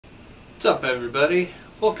What's up, everybody?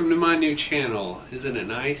 Welcome to my new channel. Isn't it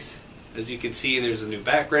nice? As you can see, there's a new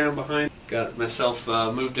background behind. Got myself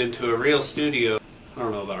moved into a real studio. I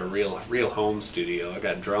don't know about a real home studio. I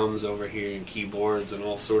got drums over here and keyboards and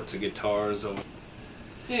all sorts of guitars over.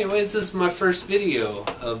 Anyways, this is my first video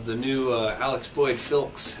of the new Alex Boyd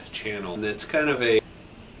Filk's channel. And it's kind of a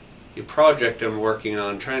project I'm working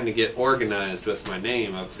on, trying to get organized with my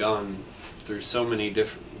name. I've gone through so many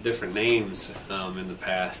different names in the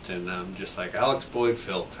past, and I'm just like, Alex Boyd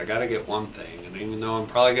Filks, I gotta get one thing. And even though I'm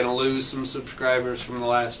probably gonna lose some subscribers from the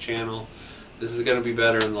last channel, this is gonna be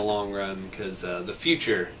better in the long run, because the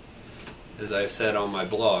future, as I said on my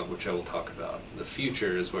blog, which I will talk about, the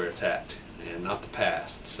future is where it's at and not the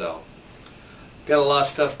past. So got a lot of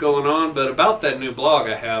stuff going on, but about that new blog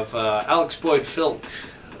I have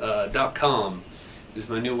alexboydfilk.com is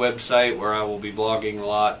my new website where I will be blogging a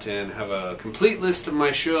lot and have a complete list of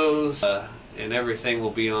my shows, and everything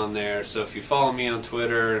will be on there. So if you follow me on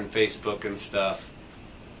Twitter and Facebook and stuff,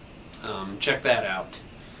 check that out,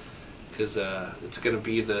 because it's going to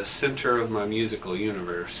be the center of my musical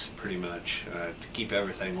universe, pretty much, to keep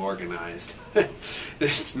everything organized.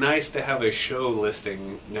 It's nice to have a show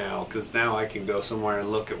listing now, because now I can go somewhere and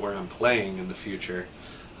look at where I'm playing in the future.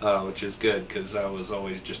 Which is good, because I was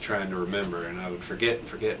always just trying to remember, and I would forget and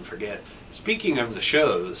forget and forget. Speaking of the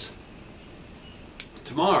shows,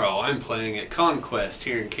 tomorrow I'm playing at Conquest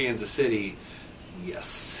here in Kansas City.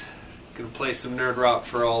 Yes, gonna play some nerd rock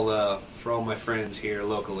for all my friends here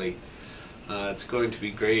locally. It's going to be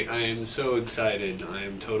great. I am so excited. I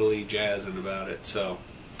am totally jazzing about it. So,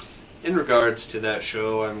 in regards to that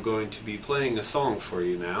show, I'm going to be playing a song for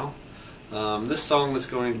you now. This song is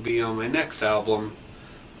going to be on my next album.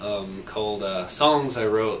 Called Songs I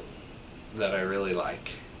Wrote That I Really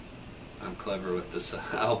Like. I'm clever with this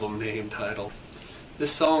album name title.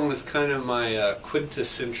 This song is kind of my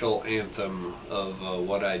quintessential anthem of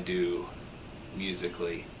what I do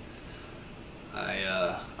musically.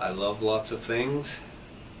 I love lots of things.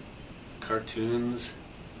 Cartoons,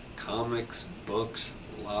 comics, books,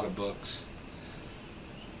 a lot of books.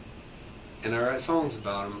 And I write songs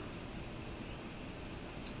about them.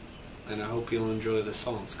 And I hope you'll enjoy this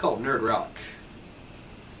song. It's called Nerd Rock.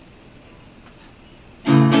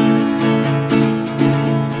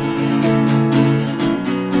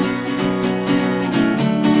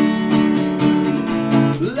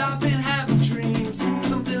 Well, I've been having dreams,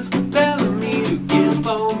 something's compelling me to get up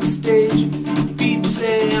on the stage. People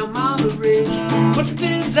say I'm on the ridge, watch your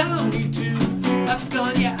vids on YouTube. I've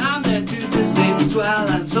gone, yeah, I'm that dude, this ain't the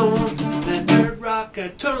Twilight Zone. That nerd rock I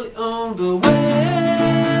totally own, but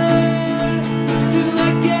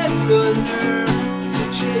the nerve to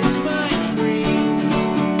chase my dreams.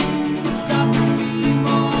 There's got to be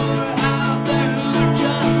more out there who are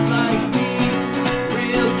just like me.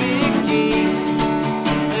 Real big geek,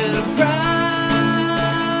 and I'm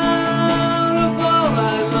proud of all I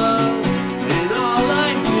love and all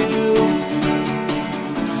I do.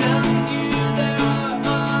 I'm telling you, there are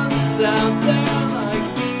others out there like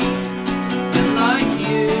me and like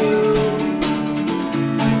you.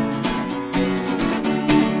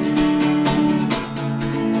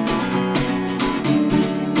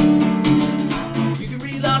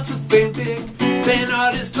 Fanfic, fan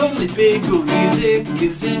art is totally big, but music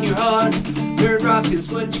is in your heart. Nerd rock is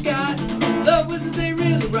what you got. The wizards, they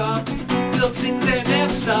really rock. Filk sings, they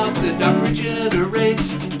never stop. The dark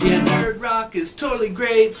regenerates. Yeah, nerd rock is totally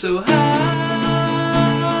great. So how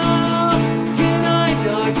can I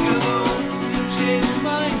not go and chase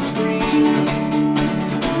my dreams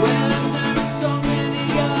when there's so many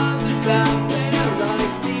others out there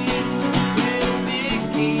like me? Real big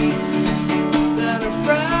geeks that are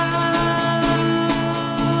proud.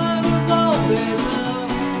 They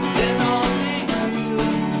love and all they do,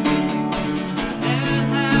 and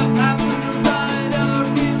have happened to write a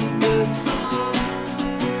really good song,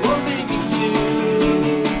 or maybe two.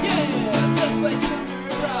 Yeah, let's play some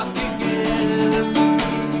nerd rock again.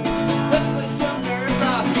 Let's play some nerd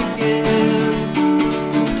rock again.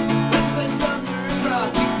 Let's play some nerd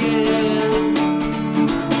rock again.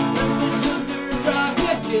 Let's play some nerd rock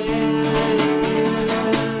again.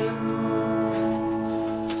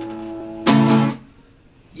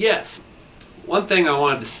 Yes, one thing I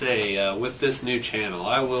wanted to say, with this new channel,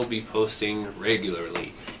 I will be posting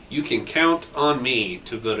regularly. You can count on me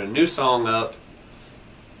to put a new song up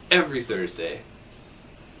every Thursday,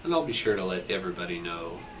 and I'll be sure to let everybody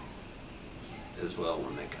know as well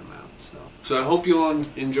when they come out. So I hope you'll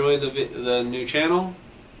enjoy the new channel,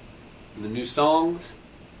 and the new songs.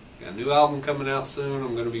 Got a new album coming out soon.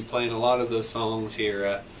 I'm going to be playing a lot of those songs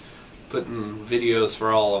here putting videos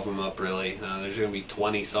for all of them up, really. There's going to be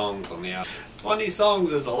 20 songs on the album. 20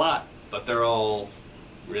 songs is a lot, but they're all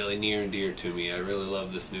really near and dear to me. I really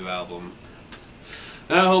love this new album.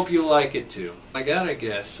 And I hope you like it too. I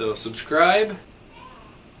guess. So subscribe.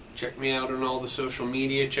 Check me out on all the social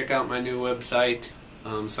media. Check out my new website.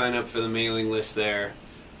 Sign up for the mailing list there.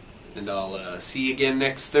 And I'll see you again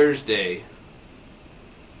next Thursday.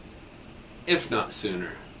 If not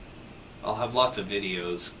sooner. I'll have lots of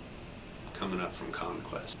videos coming up from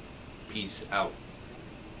Conquest. Peace out.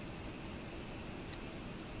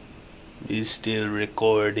 Is still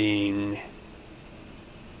recording.